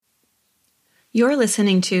You're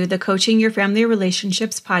listening to the Coaching Your Family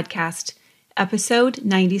Relationships podcast, episode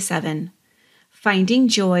 97, Finding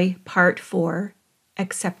Joy, Part 4,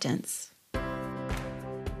 Acceptance.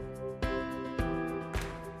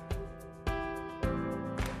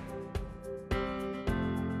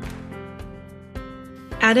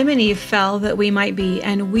 Adam and Eve fell that we might be,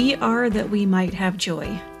 and we are that we might have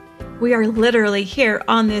joy. We are literally here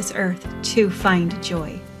on this earth to find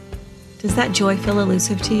joy. Does that joy feel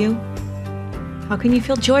elusive to you? How can you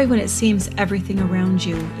feel joy when it seems everything around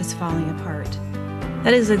you is falling apart?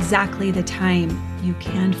 That is exactly the time you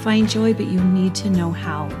can find joy, but you need to know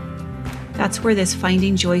how. That's where this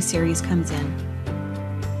Finding Joy series comes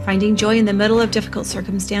in. Finding joy in the middle of difficult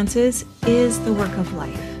circumstances is the work of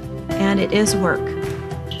life, and it is work.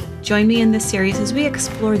 Join me in this series as we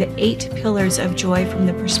explore the 8 pillars of joy from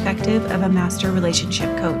the perspective of a master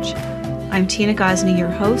relationship coach. I'm Tina Gosney,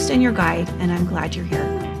 your host and your guide, and I'm glad you're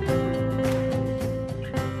here.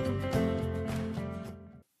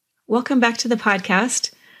 Welcome back to the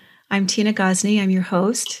podcast. I'm Tina Gosney. I'm your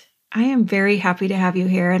host. I am very happy to have you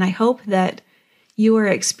here, and I hope that you are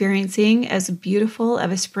experiencing as beautiful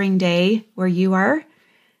of a spring day where you are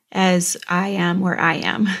as I am where I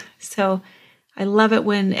am. So I love it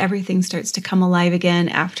when everything starts to come alive again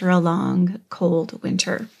after a long, cold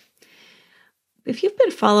winter. If you've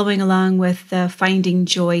been following along with the Finding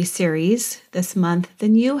Joy series this month,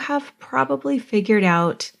 then you have probably figured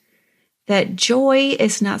out that joy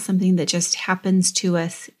is not something that just happens to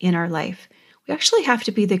us in our life. We actually have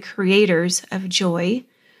to be the creators of joy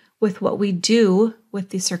with what we do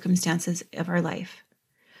with the circumstances of our life.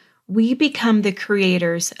 We become the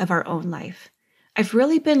creators of our own life. I've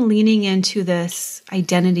really been leaning into this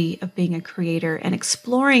identity of being a creator and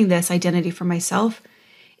exploring this identity for myself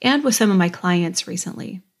and with some of my clients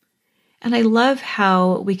recently. And I love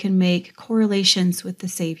how we can make correlations with the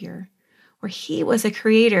Savior, where he was a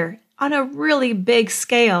creator on a really big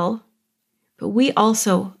scale, but we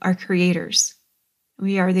also are creators.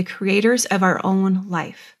 We are the creators of our own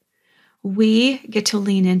life. We get to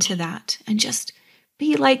lean into that and just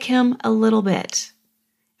be like him a little bit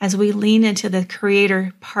as we lean into the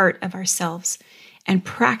creator part of ourselves and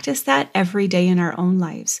practice that every day in our own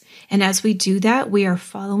lives. And as we do that, we are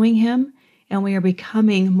following him and we are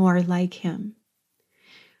becoming more like him.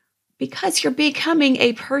 Because you're becoming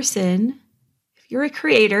a person. You're a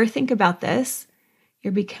creator, think about this.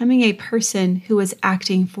 You're becoming a person who is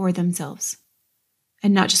acting for themselves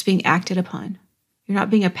and not just being acted upon. You're not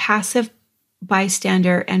being a passive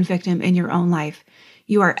bystander and victim in your own life.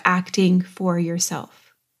 You are acting for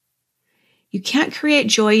yourself. You can't create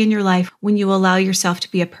joy in your life when you allow yourself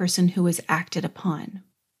to be a person who is acted upon.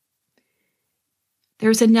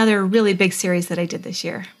 There's another really big series that I did this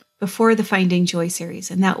year before the Finding Joy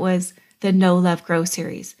series, and that was the Know, Love, Grow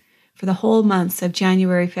series. For the whole months of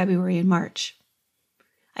January, February, and March.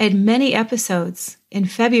 I had many episodes in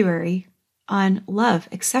February on love,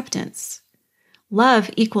 acceptance. Love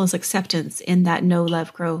equals acceptance in that Know,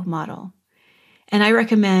 Love, Grow model. And I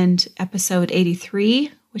recommend episode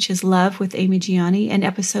 83, which is Love with Amy Gianni, and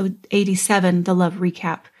episode 87, the Love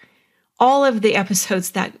Recap. All of the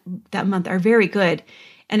episodes that month are very good.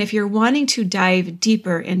 And if you're wanting to dive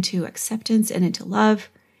deeper into acceptance and into love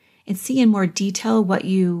and see in more detail what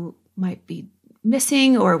you might be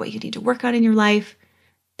missing or what you need to work on in your life,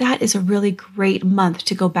 that is a really great month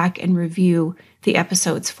to go back and review the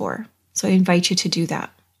episodes for. So I invite you to do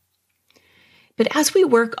that. But as we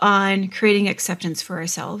work on creating acceptance for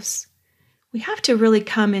ourselves, we have to really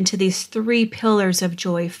come into these 3 pillars of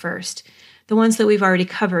joy first, the ones that we've already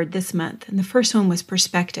covered this month. And the first one was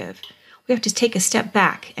perspective. We have to take a step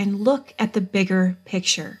back and look at the bigger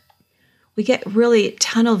picture. We get really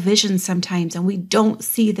tunnel vision sometimes and we don't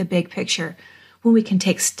see the big picture. When we can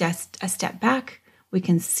take a step back, we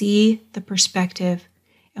can see the perspective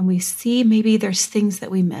and we see maybe there's things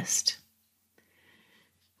that we missed.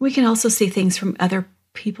 We can also see things from other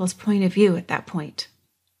people's point of view at that point.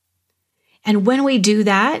 And when we do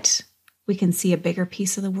that, we can see a bigger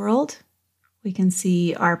piece of the world. We can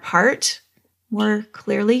see our part more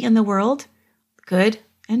clearly in the world, good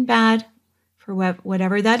and bad, for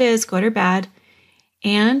whatever that is, good or bad,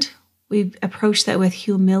 and we approach that with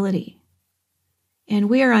humility.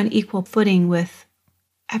 And we are on equal footing with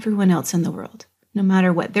everyone else in the world, no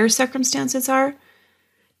matter what their circumstances are,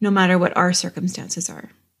 no matter what our circumstances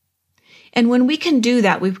are. And when we can do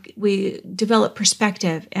that, we develop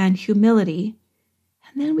perspective and humility,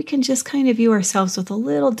 and then we can just kind of view ourselves with a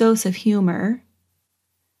little dose of humor.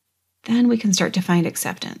 Then we can start to find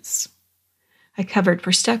acceptance. I covered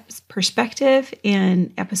perspective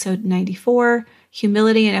in episode 94,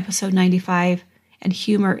 humility in episode 95, and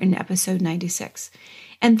humor in episode 96.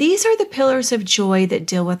 And these are the pillars of joy that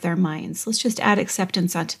deal with our minds. Let's just add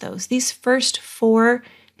acceptance onto those. These first 4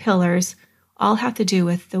 pillars all have to do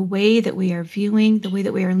with the way that we are viewing, the way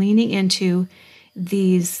that we are leaning into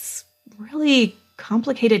these really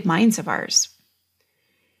complicated minds of ours.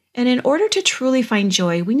 And in order to truly find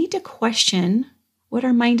joy, we need to question what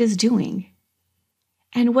our mind is doing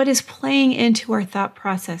and what is playing into our thought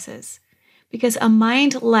processes. Because a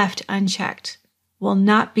mind left unchecked will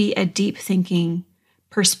not be a deep thinking,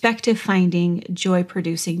 perspective finding, joy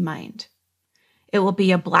producing mind. It will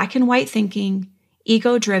be a black and white thinking,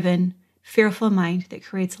 ego driven, fearful mind that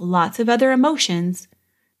creates lots of other emotions,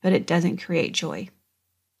 but it doesn't create joy.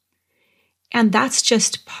 And that's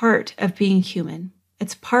just part of being human.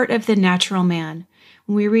 It's part of the natural man.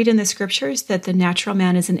 When we read in the scriptures that the natural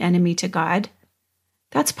man is an enemy to God,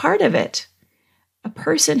 that's part of it. A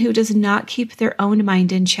person who does not keep their own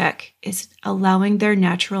mind in check is allowing their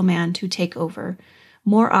natural man to take over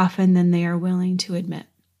more often than they are willing to admit.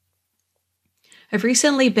 I've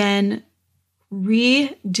recently been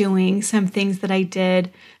redoing some things that I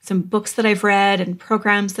did, some books that I've read and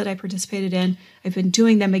programs that I participated in. I've been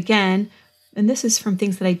doing them again, and this is from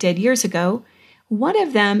things that I did years ago. One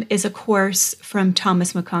of them is a course from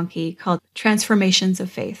Thomas McConkie called Transformations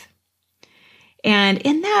of Faith. And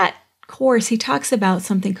in that course, he talks about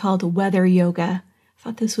something called weather yoga. I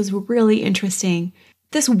thought this was really interesting.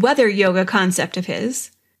 This weather yoga concept of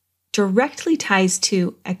his directly ties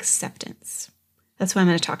to acceptance. That's why I'm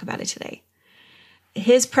going to talk about it today.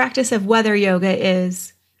 His practice of weather yoga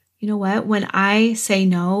is, you know what? When I say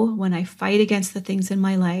no, when I fight against the things in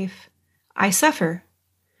my life, I suffer.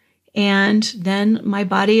 And then my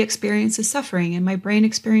body experiences suffering and my brain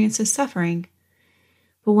experiences suffering.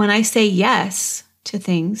 But when I say yes to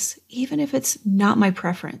things, even if it's not my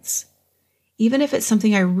preference, even if it's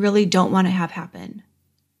something I really don't want to have happen,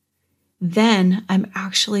 then I'm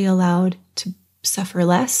actually allowed to suffer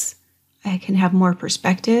less. I can have more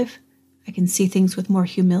perspective. I can see things with more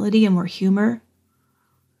humility and more humor.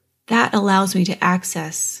 That allows me to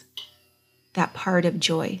access that part of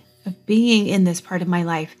joy, of being in this part of my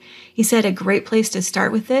life. He said a great place to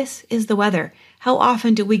start with this is the weather. How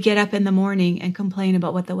often do we get up in the morning and complain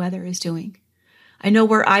about what the weather is doing? I know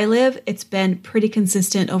where I live, it's been pretty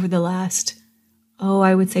consistent over the last,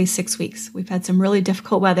 I would say 6 weeks. We've had some really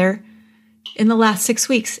difficult weather in the last 6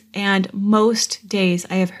 weeks, and most days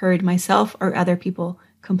I have heard myself or other people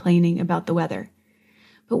complaining about the weather.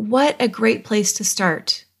 But what a great place to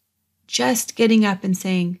start. Just getting up and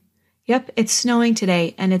saying, yep, it's snowing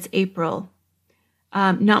today and it's April.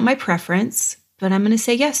 Not my preference, but I'm going to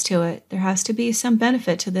say yes to it. There has to be some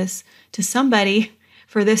benefit to this, to somebody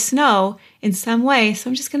for this snow in some way. So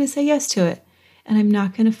I'm just going to say yes to it. And I'm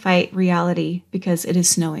not going to fight reality because it is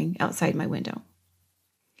snowing outside my window.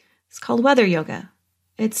 It's called weather yoga.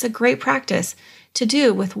 It's a great practice to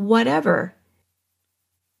do with whatever.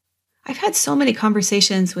 I've had so many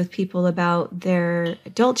conversations with people about their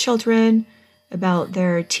adult children, about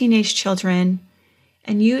their teenage children,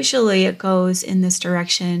 and usually it goes in this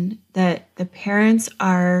direction that the parents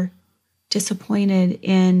are disappointed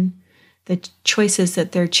in the choices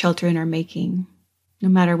that their children are making, no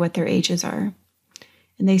matter what their ages are.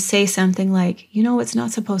 And they say something like, it's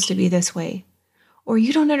not supposed to be this way. Or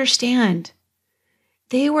you don't understand.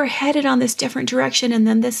 They were headed on this different direction and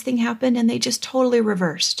then this thing happened and they just totally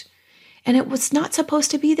reversed. And it was not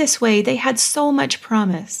supposed to be this way. They had so much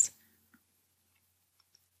promise.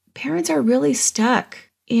 Parents are really stuck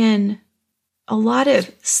in a lot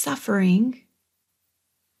of suffering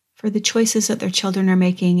for the choices that their children are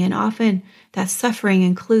making. And often that suffering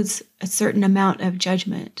includes a certain amount of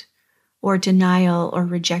judgment or denial or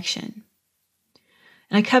rejection.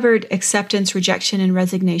 And I covered acceptance, rejection, and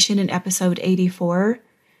resignation in episode 84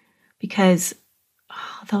 because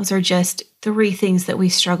those are just 3 things that we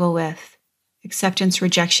struggle with: acceptance,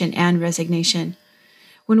 rejection, and resignation.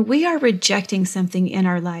 When we are rejecting something in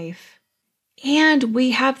our life and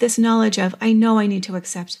we have this knowledge of, I know I need to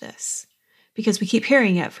accept this because we keep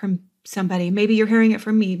hearing it from somebody. Maybe you're hearing it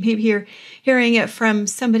from me. Maybe you're hearing it from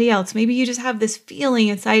somebody else. Maybe you just have this feeling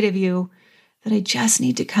inside of you that I just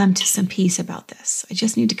need to come to some peace about this. I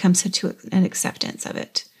just need to come to an acceptance of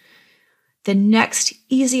it. The next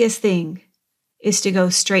easiest thing is to go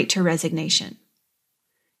straight to resignation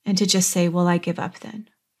and to just say, well, I give up then,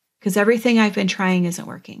 because everything I've been trying isn't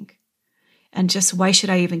working. And just why should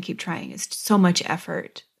I even keep trying? It's so much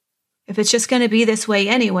effort. If it's just going to be this way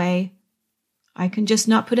anyway, I can just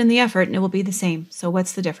not put in the effort and it will be the same. So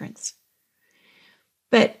what's the difference?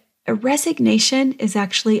 But a resignation is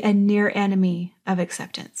actually a near enemy of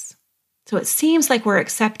acceptance. So it seems like we're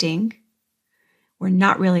accepting we're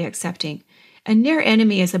not really accepting. A near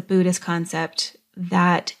enemy is a Buddhist concept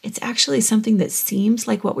that it's actually something that seems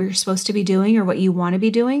like what we're supposed to be doing or what you want to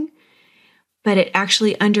be doing, but it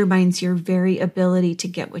actually undermines your very ability to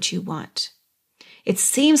get what you want. It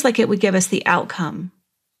seems like it would give us the outcome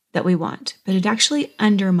that we want, but it actually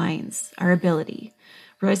undermines our ability.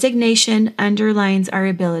 Resignation underlines our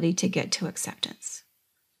ability to get to acceptance.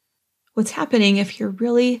 What's happening if you're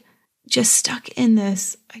really just stuck in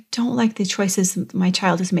this, I don't like the choices my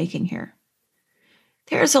child is making here.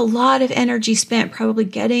 There's a lot of energy spent probably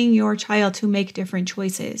getting your child to make different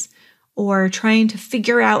choices or trying to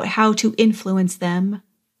figure out how to influence them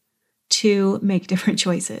to make different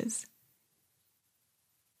choices.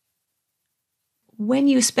 When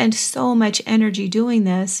you spend so much energy doing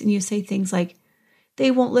this and you say things like,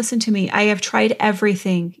 they won't listen to me, I have tried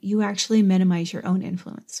everything, you actually minimize your own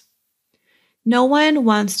influence. No one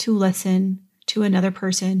wants to listen to another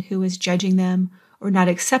person who is judging them or not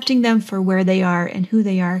accepting them for where they are and who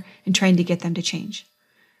they are and trying to get them to change.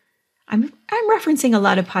 I'm referencing a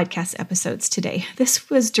lot of podcast episodes today. This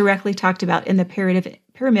was directly talked about in the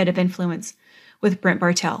Pyramid of Influence with Brent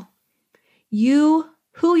Bartell.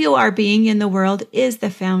 Who you are being in the world is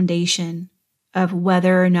the foundation of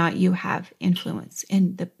whether or not you have influence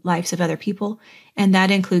in the lives of other people, and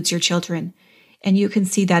that includes your children. And you can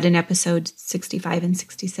see that in episode 65 and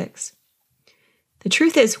 66. The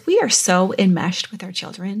truth is, we are so enmeshed with our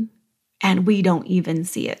children, and we don't even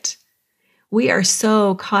see it. We are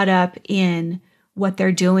so caught up in what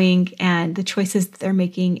they're doing and the choices that they're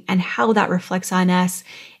making and how that reflects on us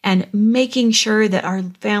and making sure that our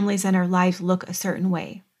families and our lives look a certain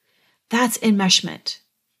way. That's enmeshment.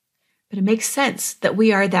 But it makes sense that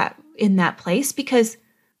we are in that place because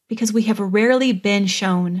we have rarely been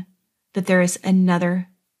shown that there is another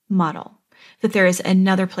model, that there is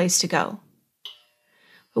another place to go.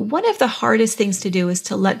 But one of the hardest things to do is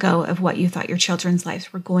to let go of what you thought your children's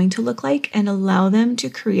lives were going to look like and allow them to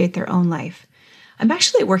create their own life. I'm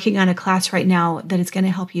actually working on a class right now that is going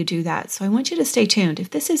to help you do that. So I want you to stay tuned.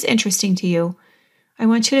 If this is interesting to you, I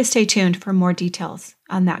want you to stay tuned for more details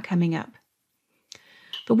on that coming up.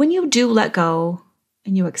 But when you do let go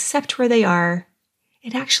and you accept where they are,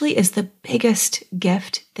 it actually is the biggest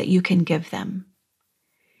gift that you can give them.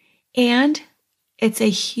 And it's a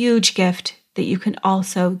huge gift that you can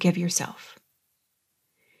also give yourself.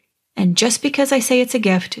 And just because I say it's a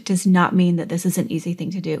gift does not mean that this is an easy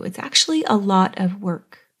thing to do. It's actually a lot of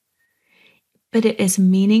work, but it is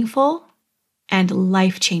meaningful and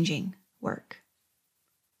life-changing work.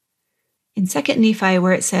 In 2 Nephi,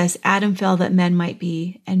 where it says, Adam fell that men might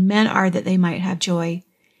be, and men are that they might have joy,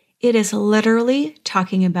 it is literally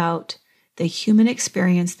talking about the human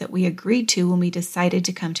experience that we agreed to when we decided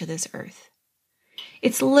to come to this earth.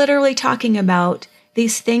 It's literally talking about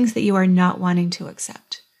these things that you are not wanting to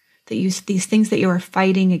accept, these things that you are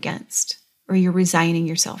fighting against or you're resigning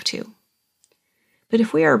yourself to. But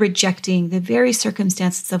if we are rejecting the very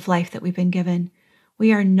circumstances of life that we've been given,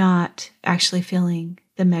 we are not actually feeling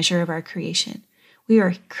the measure of our creation. We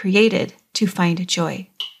are created to find joy,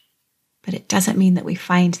 but it doesn't mean that we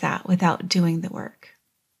find that without doing the work.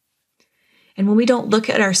 And when we don't look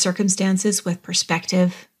at our circumstances with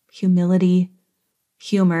perspective, humility,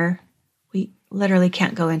 humor, we literally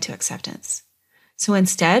can't go into acceptance. So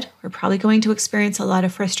instead, we're probably going to experience a lot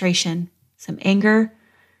of frustration, some anger,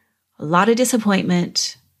 a lot of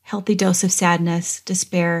disappointment, healthy dose of sadness,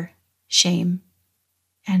 despair, shame,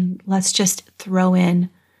 and let's just throw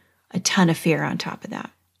in a ton of fear on top of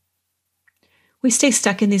that. We stay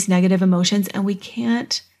stuck in these negative emotions and we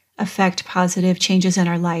can't affect positive changes in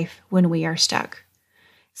our life when we are stuck.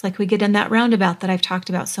 It's like we get in that roundabout that I've talked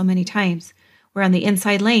about so many times. We're on the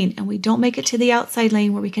inside lane and we don't make it to the outside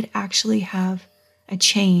lane where we could actually have a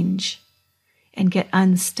change and get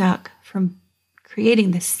unstuck from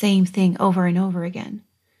creating the same thing over and over again.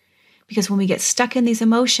 Because when we get stuck in these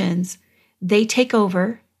emotions, they take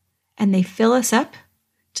over and they fill us up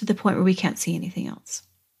to the point where we can't see anything else.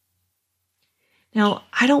 Now,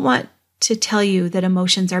 I don't want to tell you that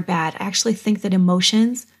emotions are bad. I actually think that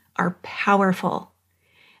emotions are powerful.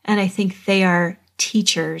 And I think they are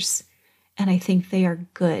teachers. And I think they are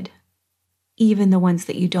good. Even the ones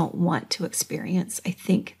that you don't want to experience. I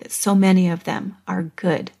think that so many of them are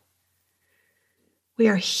good. We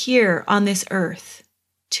are here on this earth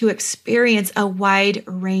to experience a wide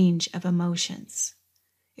range of emotions.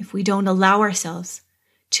 If we don't allow ourselves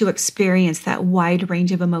to experience that wide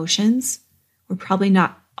range of emotions, we're probably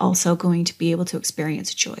not also going to be able to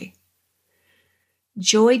experience joy.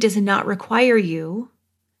 Joy does not require you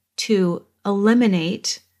to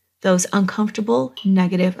eliminate those uncomfortable,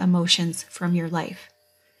 negative emotions from your life.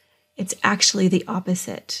 It's actually the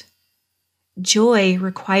opposite. Joy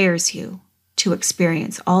requires you to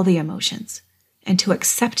experience all the emotions and to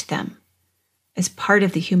accept them as part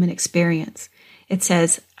of the human experience. It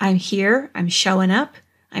says, I'm here, I'm showing up,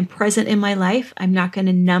 I'm present in my life, I'm not going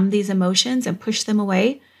to numb these emotions and push them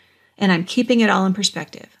away, and I'm keeping it all in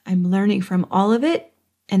perspective. I'm learning from all of it,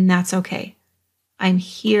 and that's okay. I'm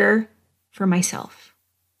here for myself.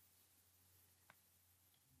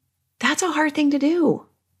 That's a hard thing to do.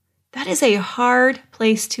 That is a hard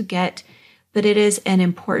place to get, but it is an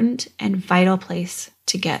important and vital place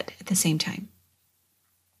to get at the same time.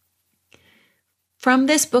 From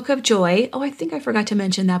this book of joy, I think I forgot to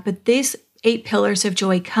mention that, but these 8 pillars of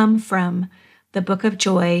joy come from the book of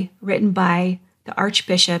joy written by the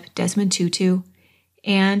Archbishop Desmond Tutu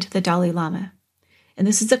and the Dalai Lama. And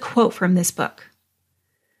this is a quote from this book.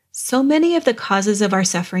 So many of the causes of our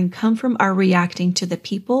suffering come from our reacting to the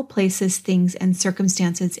people, places, things, and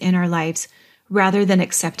circumstances in our lives rather than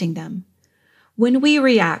accepting them. When we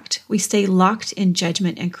react, we stay locked in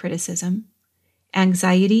judgment and criticism,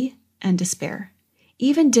 anxiety and despair,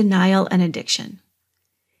 even denial and addiction.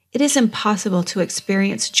 It is impossible to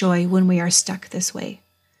experience joy when we are stuck this way.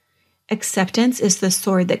 Acceptance is the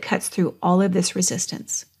sword that cuts through all of this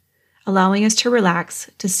resistance, allowing us to relax,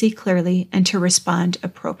 to see clearly, and to respond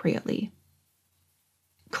appropriately.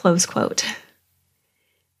 Close quote.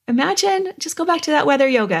 Imagine, just go back to that weather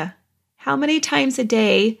yoga. How many times a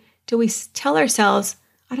day do we tell ourselves,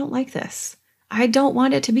 I don't like this. I don't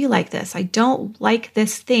want it to be like this. I don't like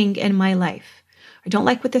this thing in my life. I don't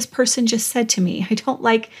like what this person just said to me. I don't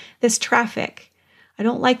like this traffic. I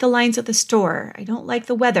don't like the lines at the store. I don't like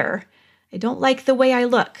the weather. I don't like the way I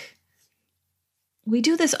look. We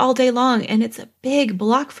do this all day long, and it's a big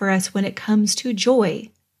block for us when it comes to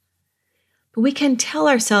joy. But we can tell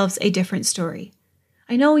ourselves a different story.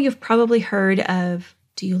 I know you've probably heard of,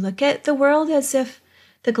 do you look at the world as if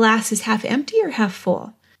the glass is half empty or half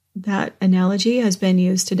full? That analogy has been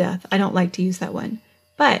used to death. I don't like to use that one,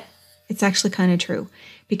 but it's actually kind of true,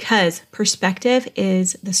 because perspective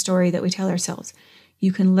is the story that we tell ourselves.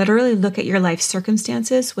 You can literally look at your life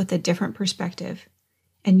circumstances with a different perspective,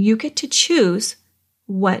 and you get to choose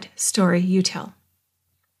what story you tell.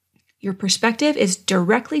 Your perspective is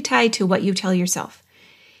directly tied to what you tell yourself.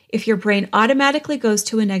 If your brain automatically goes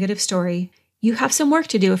to a negative story, you have some work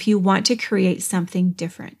to do if you want to create something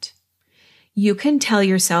different. You can tell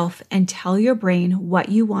yourself and tell your brain what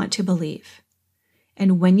you want to believe.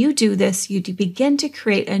 And when you do this, you begin to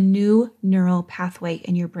create a new neural pathway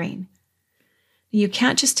in your brain. You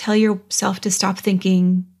can't just tell yourself to stop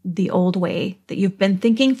thinking the old way that you've been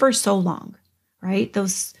thinking for so long. Right?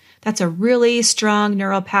 That's a really strong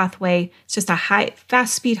neural pathway. It's just a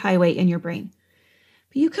fast speed highway in your brain.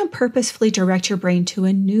 But you can purposefully direct your brain to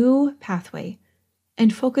a new pathway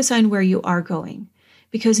and focus on where you are going,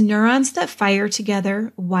 because neurons that fire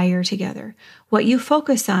together wire together. What you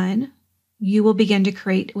focus on, you will begin to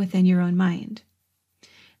create within your own mind.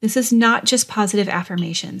 This is not just positive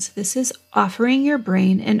affirmations. This is offering your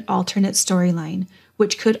brain an alternate storyline,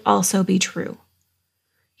 which could also be true.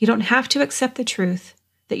 You don't have to accept the truth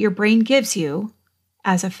that your brain gives you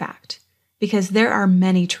as a fact, because there are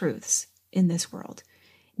many truths in this world,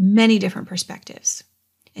 many different perspectives.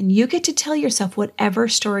 And you get to tell yourself whatever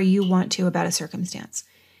story you want to about a circumstance.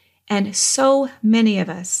 And so many of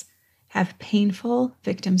us have painful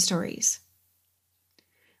victim stories.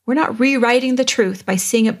 We're not rewriting the truth by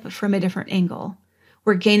seeing it from a different angle.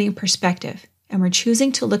 We're gaining perspective, and we're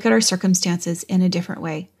choosing to look at our circumstances in a different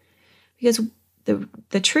way. Because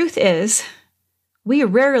the truth is, we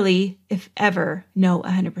rarely, if ever, know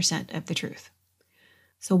 100% of the truth.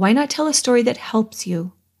 So why not tell a story that helps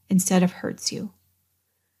you instead of hurts you?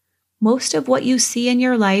 Most of what you see in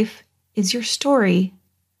your life is your story,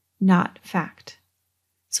 not fact.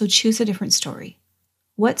 So choose a different story.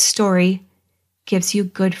 What story gives you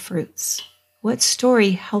good fruits? What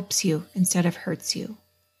story helps you instead of hurts you?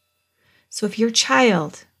 So if your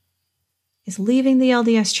child is leaving the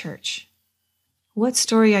LDS church, what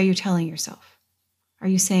story are you telling yourself? Are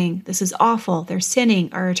you saying, this is awful, they're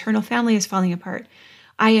sinning, our eternal family is falling apart,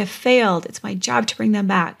 I have failed, it's my job to bring them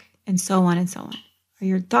back, and so on and so on? Are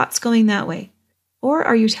your thoughts going that way? Or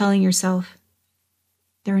are you telling yourself,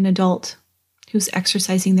 they're an adult who's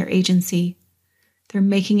exercising their agency, they're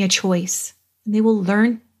making a choice, and they will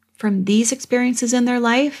learn from these experiences in their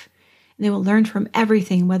life, and they will learn from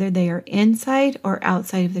everything, whether they are inside or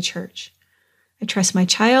outside of the church. I trust my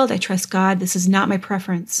child. I trust God. This is not my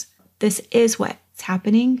preference. This is what's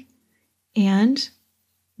happening. And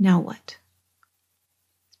now what?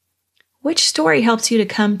 Which story helps you to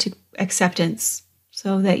come to acceptance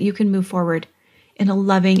so that you can move forward in a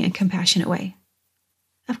loving and compassionate way.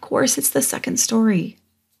 Of course, it's the second story.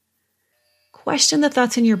 Question the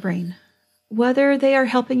thoughts in your brain, whether they are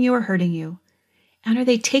helping you or hurting you, and are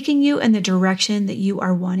they taking you in the direction that you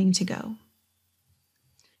are wanting to go?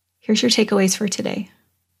 Here's your takeaways for today.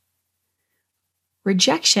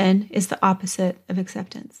 Rejection is the opposite of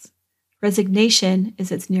acceptance. Resignation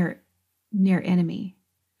is its near enemy.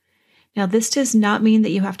 Now, this does not mean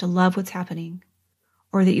that you have to love what's happening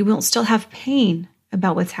or that you won't still have pain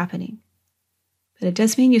about what's happening. But it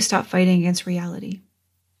does mean you stop fighting against reality.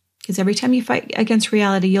 Because every time you fight against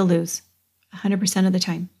reality, you'll lose 100% of the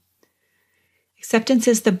time. Acceptance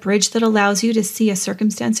is the bridge that allows you to see a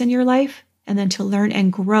circumstance in your life and then to learn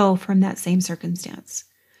and grow from that same circumstance.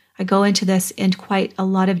 I go into this in quite a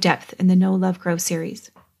lot of depth in the Know, Love, Grow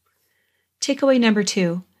series. Takeaway number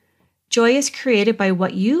 2, joy is created by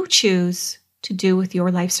what you choose to do with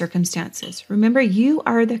your life circumstances. Remember, you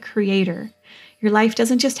are the creator. Your life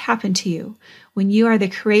doesn't just happen to you. When you are the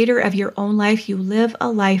creator of your own life, you live a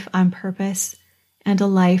life on purpose and a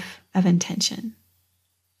life of intention.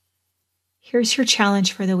 Here's your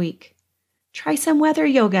challenge for the week. Try some weather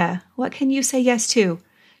yoga. What can you say yes to?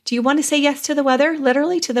 Do you want to say yes to the weather?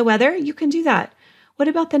 Literally to the weather? You can do that. What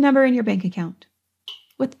about the number in your bank account?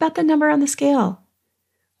 What about the number on the scale?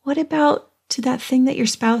 What about to that thing that your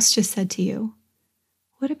spouse just said to you?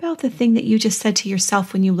 What about the thing that you just said to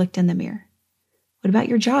yourself when you looked in the mirror? What about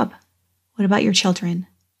your job? What about your children?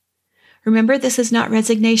 Remember, this is not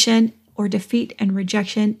resignation or defeat and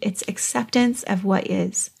rejection. It's acceptance of what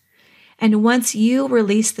is. And once you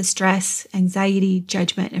release the stress, anxiety,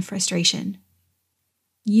 judgment, and frustration,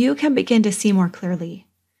 you can begin to see more clearly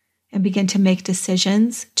and begin to make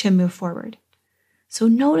decisions to move forward. So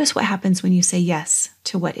notice what happens when you say yes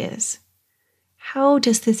to what is. How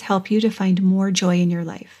does this help you to find more joy in your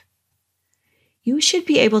life? You should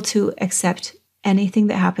be able to accept anything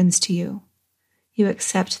that happens to you. You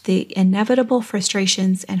accept the inevitable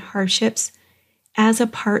frustrations and hardships as a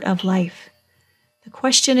part of life. The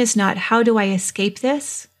question is not, how do I escape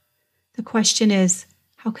this? The question is,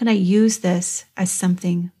 how can I use this as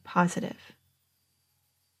something positive?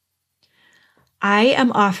 I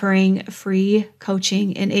am offering free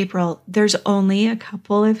coaching in April. There's only a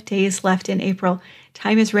couple of days left in April.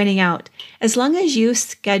 Time is running out. As long as you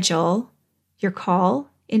schedule your call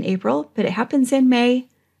in April, but it happens in May,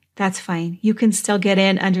 that's fine. You can still get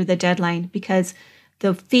in under the deadline because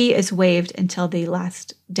the fee is waived until the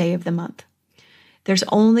last day of the month. There's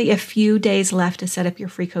only a few days left to set up your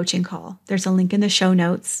free coaching call. There's a link in the show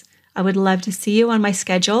notes. I would love to see you on my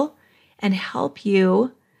schedule and help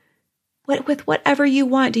you with whatever you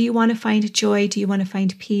want. Do you want to find joy? Do you want to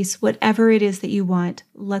find peace? Whatever it is that you want,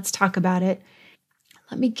 let's talk about it.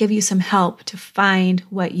 Let me give you some help to find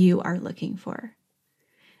what you are looking for.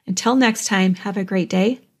 Until next time, have a great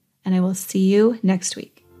day, and I will see you next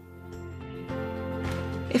week.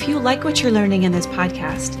 If you like what you're learning in this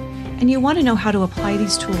podcast, and you want to know how to apply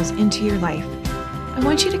these tools into your life, I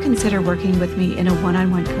want you to consider working with me in a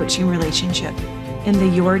one-on-one coaching relationship in the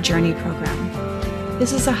Your Journey program.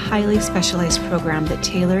 This is a highly specialized program that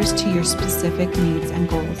tailors to your specific needs and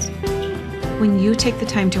goals. When you take the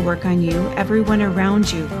time to work on you, everyone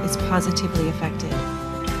around you is positively affected.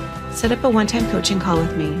 Set up a one-time coaching call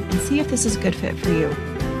with me and see if this is a good fit for you.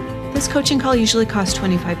 This coaching call usually costs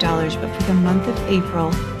 $25, but for the month of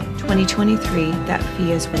April 2023, that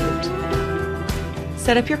fee is waived.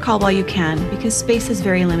 Set up your call while you can because space is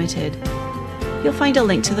very limited. You'll find a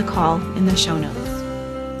link to the call in the show notes.